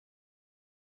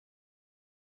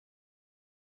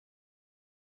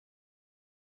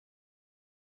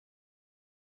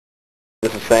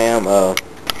Sam.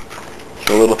 It's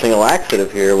a little thing of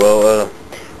laxative here. Well,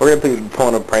 we're going to be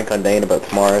pulling a prank on Dane about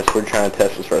tomorrow, so we're trying to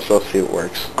test this for ourselves, see if it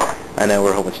works. I know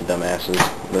we're a whole bunch of dumbasses.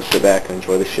 Let's sit back and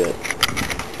enjoy the shit.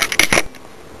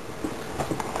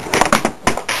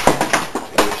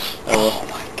 Oh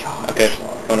my god. Okay,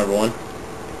 phone number 1.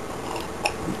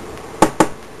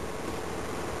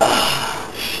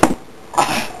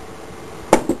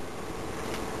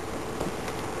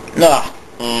 Nah.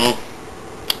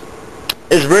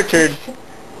 It's Richard,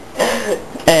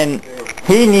 and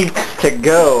he needs to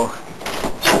go.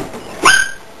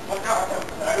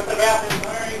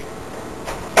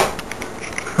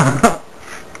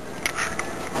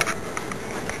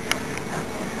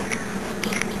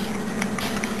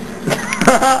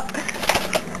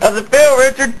 How's it feel,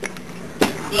 Richard?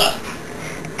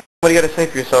 What do you got to say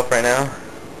for yourself right now?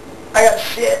 I got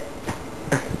shit.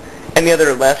 Any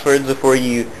other last words before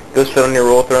you go sit on your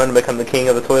roll throne and become the king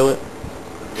of the toilet?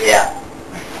 Yeah.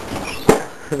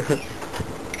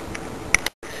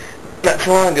 Not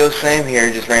too long ago, Sam here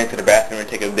just ran to the bathroom and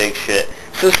take a big shit.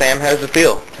 So Sam, how does it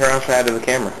feel? Turn on side of the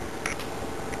camera.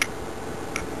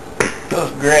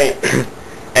 Feels great.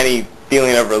 Any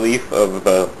feeling of relief of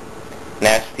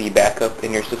nasty backup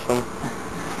in your system?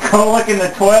 Go look in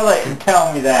the toilet and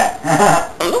tell me that.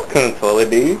 I'm not looking in the toilet,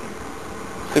 dude.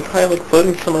 There's probably like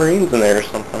floating submarines in there or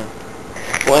something.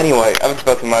 Well, anyway, I was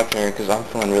about to my turn because I'm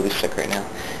feeling really sick right now.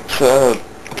 So,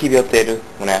 I'll keep you updated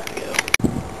when I have to go.